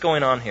look at what's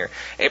going on here.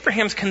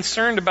 Abraham's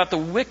concerned about the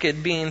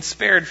wicked being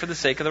spared for the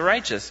sake of the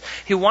righteous.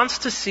 He wants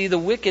to see the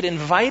wicked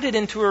invited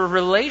into a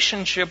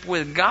relationship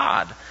with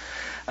God.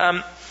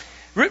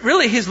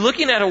 Really, he's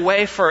looking at a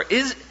way for,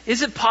 is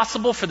it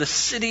possible for the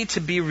city to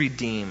be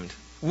redeemed?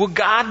 Will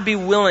God be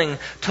willing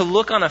to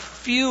look on a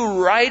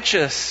few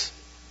righteous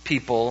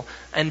people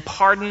and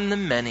pardon the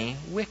many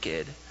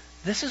wicked?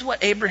 This is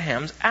what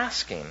Abraham's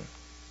asking.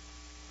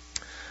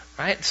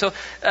 Right? So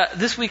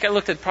this week I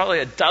looked at probably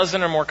a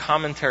dozen or more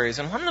commentaries,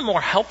 and one of the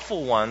more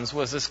helpful ones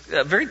was this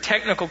very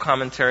technical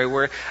commentary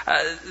where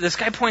this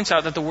guy points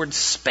out that the word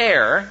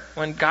spare,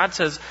 when God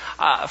says,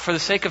 for the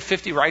sake of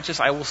 50 righteous,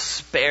 I will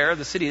spare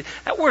the city,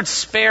 that word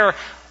spare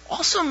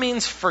also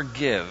means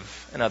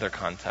forgive in other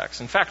contexts.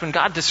 In fact, when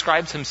God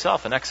describes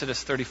Himself in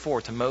Exodus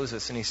 34 to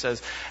Moses, and He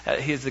says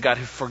He is the God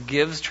who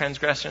forgives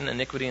transgression,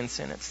 iniquity, and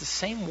sin, it's the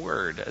same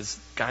word as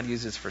God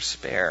uses for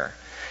spare.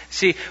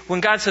 See,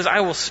 when God says,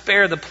 I will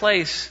spare the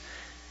place,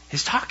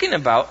 He's talking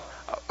about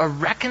a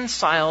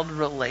reconciled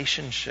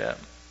relationship.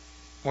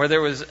 Where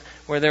there was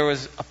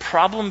a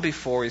problem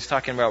before, He's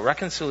talking about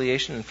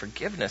reconciliation and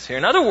forgiveness here.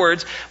 In other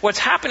words, what's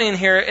happening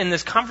here in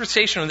this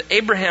conversation with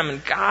Abraham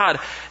and God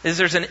is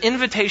there's an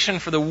invitation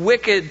for the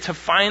wicked to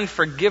find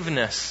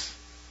forgiveness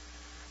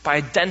by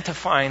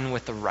identifying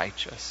with the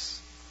righteous,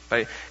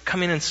 by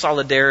coming in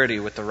solidarity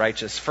with the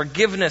righteous.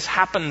 Forgiveness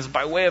happens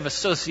by way of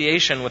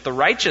association with the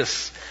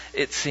righteous,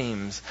 it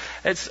seems.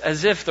 It's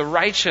as if the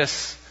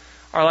righteous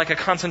are like a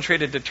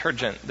concentrated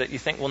detergent that you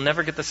think will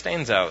never get the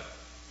stains out.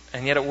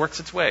 And yet it works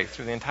its way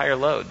through the entire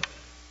load.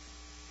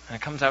 And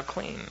it comes out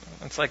clean.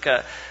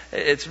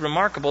 It's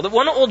remarkable.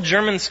 One old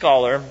German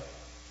scholar,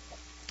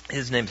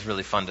 his name's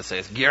really fun to say,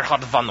 it's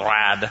Gerhard von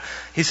Rad.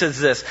 He says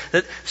this,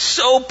 that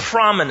so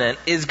prominent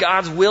is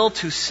God's will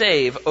to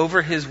save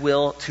over His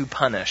will to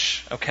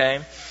punish.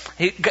 Okay?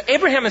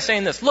 Abraham is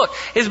saying this, look,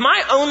 is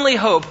my only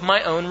hope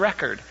my own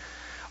record?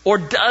 Or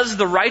does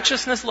the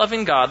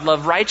righteousness-loving God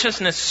love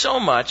righteousness so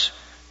much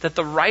that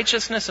the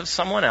righteousness of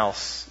someone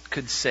else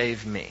could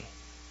save me?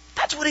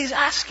 That's what he's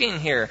asking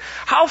here.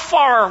 How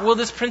far will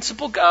this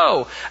principle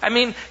go? I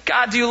mean,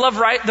 God, do you love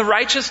the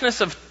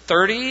righteousness of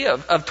 30,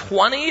 of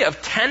 20,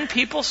 of 10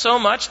 people so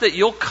much that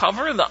you'll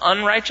cover the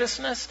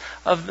unrighteousness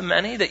of the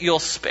many, that you'll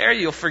spare,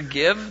 you'll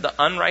forgive the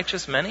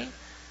unrighteous many?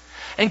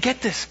 And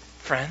get this,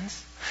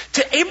 friends.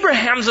 To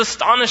Abraham's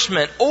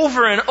astonishment,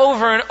 over and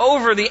over and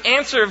over, the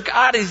answer of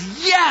God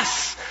is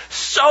yes.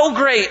 So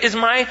great is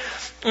my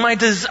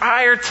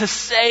desire to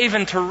save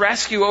and to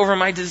rescue over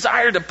my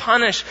desire to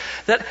punish,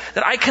 that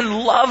I can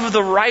love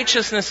the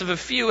righteousness of a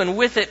few and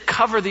with it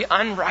cover the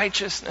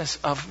unrighteousness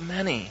of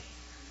many.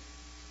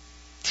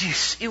 Do you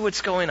see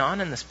what's going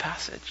on in this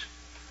passage?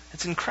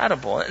 It's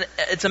incredible. And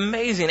it's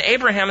amazing.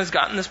 Abraham has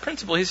gotten this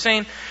principle. He's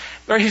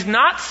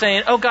not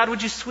saying, oh God,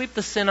 would you sweep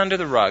the sin under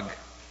the rug?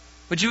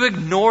 Would you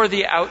ignore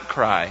the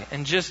outcry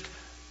and just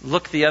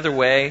look the other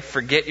way,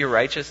 forget your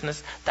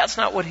righteousness? That's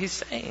not what he's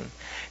saying.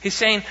 He's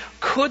saying,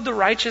 could the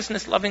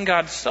righteousness-loving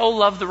God so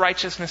love the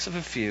righteousness of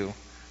a few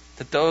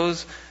that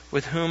those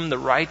with whom the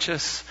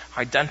righteous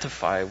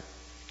identify,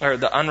 or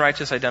the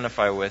unrighteous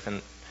identify with,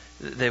 and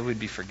they would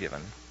be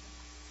forgiven?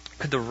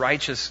 Could the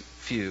righteous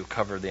few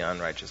cover the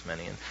unrighteous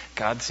many? And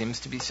God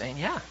seems to be saying,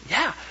 yeah.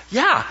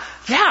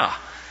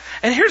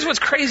 And here's what's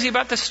crazy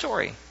about this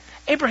story.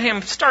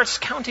 Abraham starts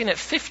counting at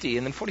 50,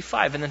 and then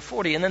 45, and then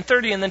 40, and then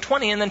 30, and then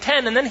 20, and then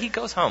 10, and then he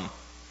goes home.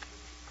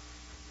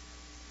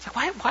 It's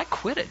like, why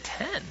quit at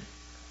 10?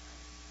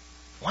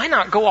 Why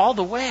not go all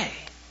the way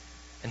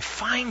and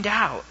find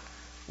out,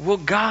 will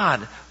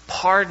God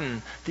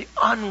pardon the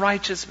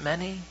unrighteous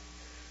many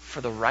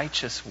for the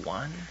righteous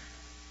one?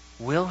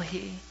 Will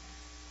he?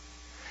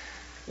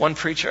 One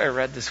preacher I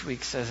read this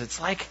week says it's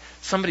like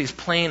somebody's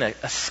playing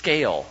a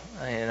scale,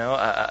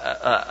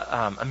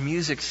 a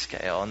music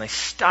scale, and they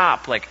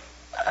stop like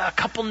a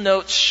couple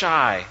notes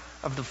shy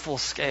of the full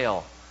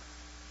scale,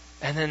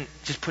 and then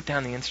just put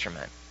down the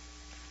instrument.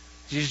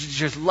 You're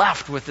just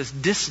left with this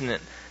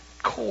dissonant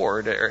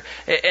chord,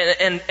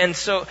 and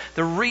so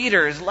the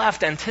reader is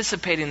left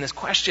anticipating this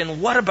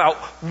question: what about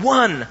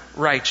one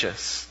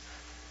righteous?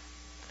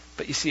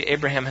 But you see,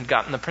 Abraham had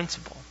gotten the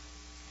principle.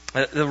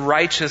 The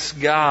righteous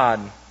God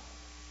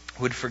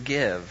would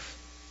forgive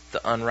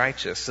the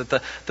unrighteous.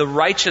 That the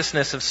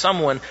righteousness of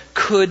someone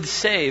could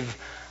save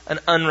an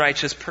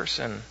unrighteous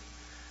person.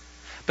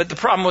 But the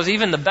problem was,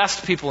 even the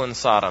best people in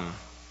Sodom,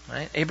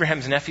 right?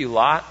 Abraham's nephew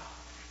Lot,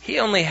 he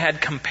only had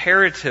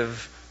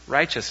comparative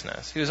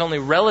righteousness. He was only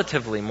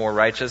relatively more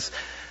righteous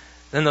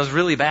than those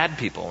really bad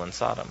people in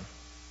Sodom.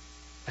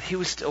 But he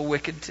was still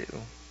wicked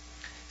too.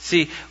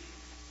 See,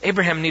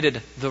 Abraham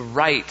needed the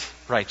right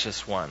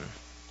righteous one.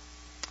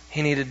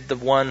 He needed the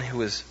one who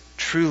was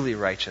truly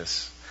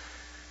righteous.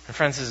 And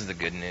friends, this is the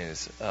good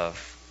news of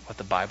what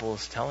the Bible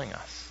is telling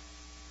us.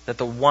 That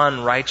the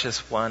one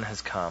righteous one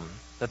has come.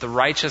 That the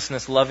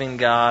righteousness-loving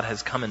God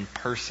has come in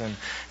person.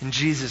 In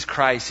Jesus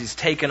Christ, He's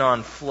taken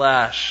on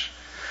flesh.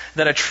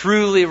 That a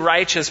truly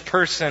righteous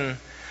person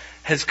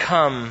has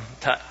come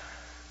to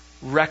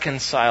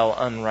reconcile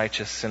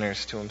unrighteous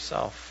sinners to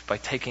Himself by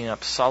taking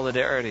up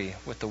solidarity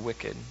with the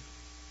wicked.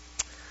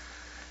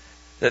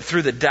 That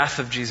through the death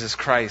of Jesus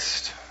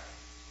Christ,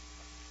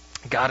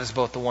 God is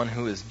both the one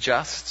who is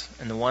just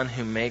and the one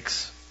who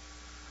makes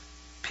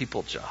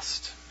people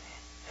just,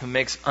 who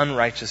makes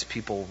unrighteous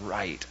people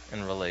right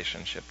in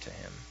relationship to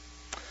Him.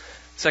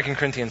 2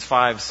 Corinthians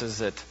 5 says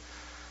that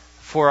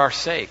for our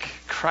sake,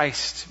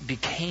 Christ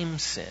became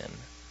sin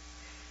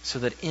so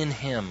that in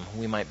Him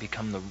we might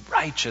become the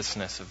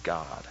righteousness of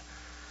God.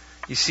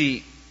 You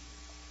see,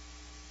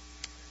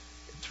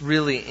 it's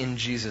really in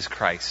Jesus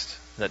Christ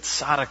that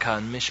tzedakah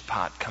and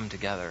mishpat come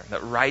together,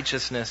 that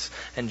righteousness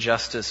and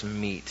justice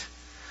meet.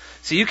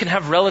 So you can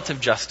have relative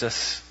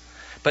justice,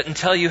 but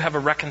until you have a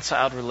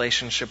reconciled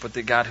relationship with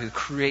the God who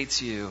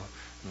creates you,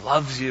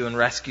 loves you, and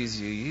rescues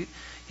you,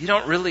 you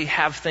don't really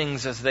have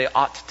things as they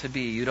ought to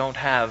be. You don't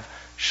have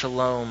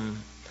shalom.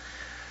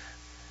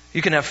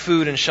 You can have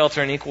food and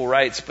shelter and equal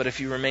rights, but if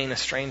you remain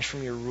estranged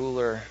from your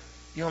ruler,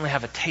 you only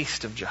have a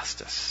taste of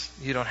justice.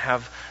 You don't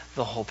have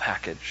the whole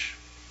package.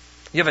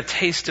 You have a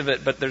taste of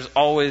it, but there's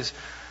always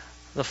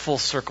the full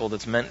circle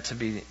that's meant to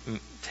be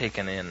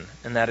taken in,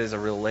 and that is a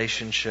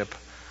relationship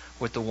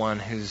with the one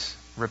who's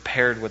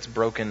repaired what's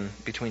broken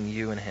between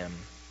you and Him.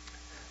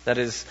 That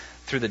is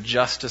through the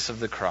justice of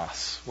the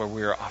cross, where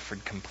we are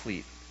offered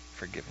complete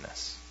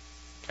forgiveness.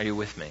 Are you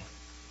with me?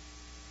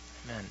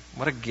 Amen.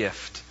 What a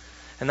gift.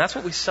 And that's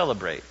what we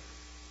celebrate.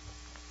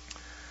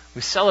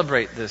 We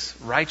celebrate this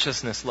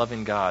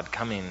righteousness-loving God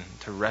coming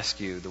to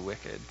rescue the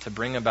wicked, to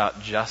bring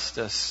about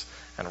justice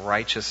and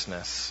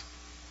righteousness.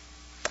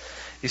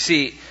 You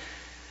see,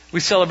 we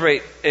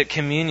celebrate at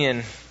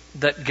communion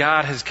that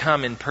God has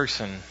come in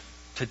person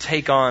to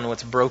take on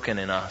what's broken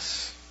in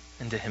us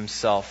into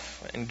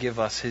Himself and give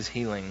us His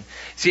healing.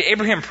 See,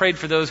 Abraham prayed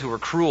for those who were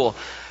cruel,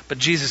 but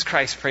Jesus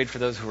Christ prayed for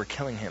those who were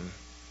killing him.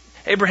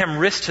 Abraham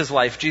risked his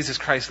life. Jesus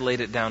Christ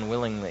laid it down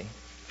willingly.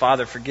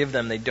 Father, forgive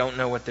them. They don't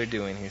know what they're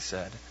doing, He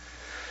said.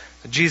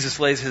 Jesus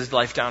lays his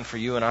life down for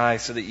you and I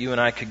so that you and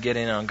I could get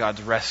in on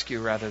God's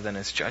rescue rather than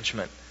his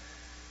judgment.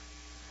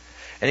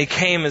 And he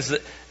came as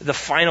the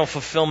final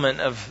fulfillment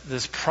of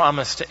this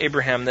promise to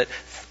Abraham that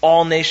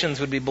all nations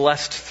would be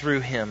blessed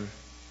through him.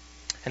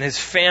 And his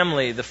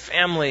family, the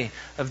family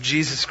of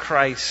Jesus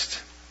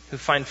Christ, who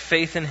find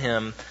faith in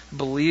him,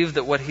 believe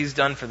that what he's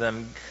done for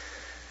them,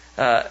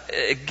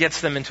 it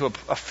gets them into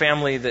a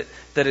family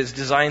that is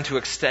designed to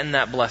extend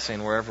that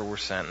blessing wherever we're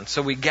sent. And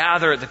so we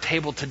gather at the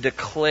table to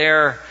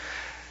declare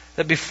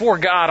that before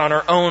God on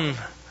our own,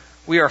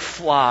 we are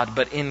flawed,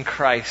 but in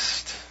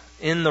Christ,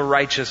 in the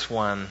righteous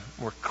one,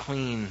 we're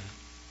clean,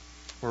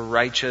 we're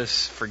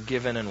righteous,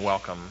 forgiven, and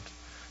welcomed,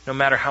 no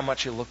matter how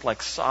much you look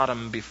like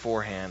Sodom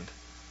beforehand.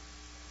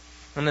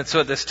 And then so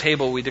at this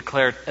table we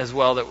declare as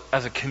well that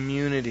as a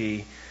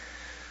community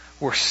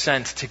we're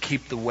sent to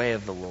keep the way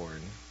of the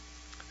Lord.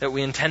 That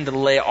we intend to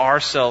lay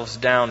ourselves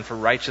down for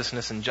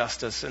righteousness and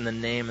justice in the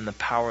name and the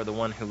power of the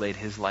one who laid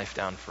his life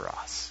down for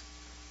us.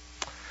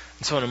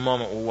 And so in a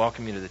moment we'll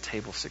welcome you to the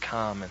tables to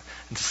come and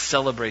to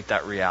celebrate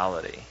that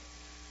reality.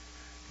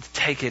 To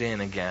take it in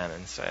again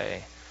and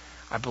say,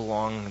 I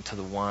belong to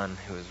the one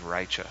who is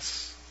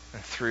righteous.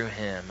 And through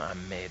him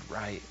I'm made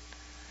right.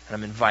 And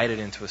I'm invited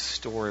into a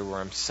story where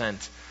I'm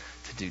sent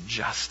to do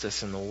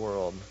justice in the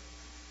world.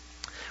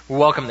 We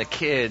welcome the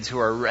kids who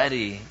are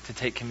ready to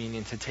take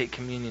communion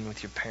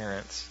with your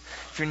parents.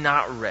 If you're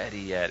not ready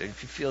yet,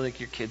 if you feel like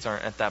your kids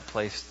aren't at that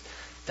place,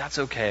 that's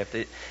okay.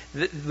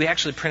 We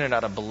actually printed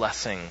out a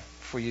blessing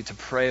for you to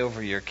pray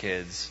over your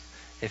kids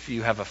if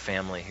you have a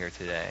family here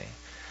today.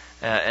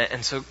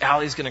 And so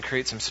Allie's going to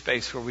create some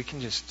space where we can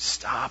just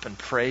stop and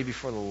pray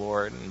before the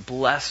Lord and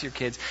bless your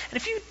kids.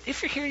 And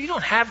if you're here, you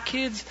don't have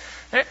kids,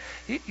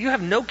 you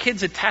have no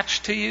kids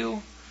attached to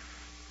you,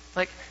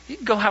 like you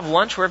can go have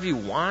lunch wherever you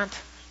want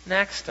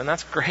next, and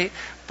that's great.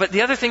 But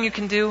the other thing you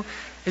can do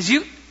is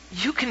you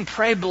can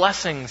pray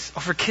blessings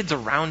over kids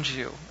around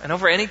you and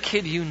over any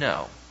kid you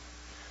know.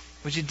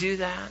 Would you do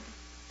that?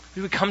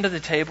 Would we come to the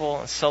table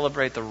and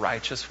celebrate the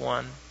righteous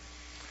one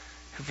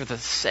who for the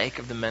sake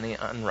of the many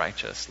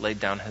unrighteous laid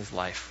down his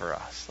life for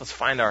us? Let's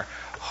find our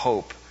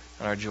hope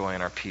and our joy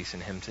and our peace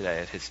in him today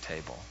at his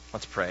table.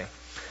 Let's pray.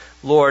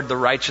 Lord, the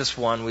righteous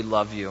one, we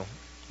love you.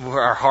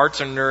 Our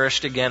hearts are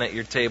nourished again at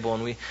your table,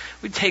 and we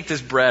take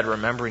this bread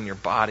remembering your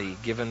body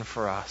given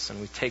for us, and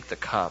we take the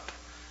cup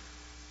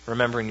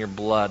remembering your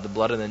blood, the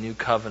blood of the new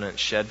covenant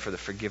shed for the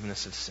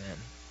forgiveness of sin.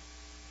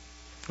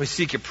 We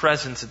seek your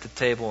presence at the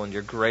table and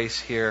your grace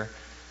here,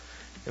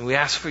 and we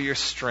ask for your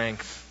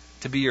strength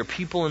to be your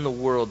people in the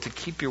world, to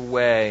keep your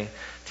way,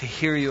 to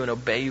hear you and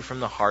obey you from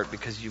the heart,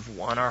 because you've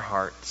won our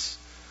hearts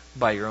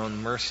by your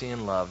own mercy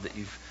and love that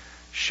you've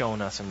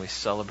shown us, and we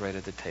celebrate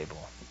at the table.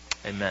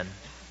 Amen.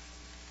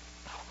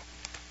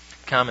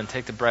 Come and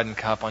take the bread and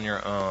cup on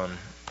your own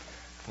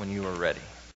when you are ready.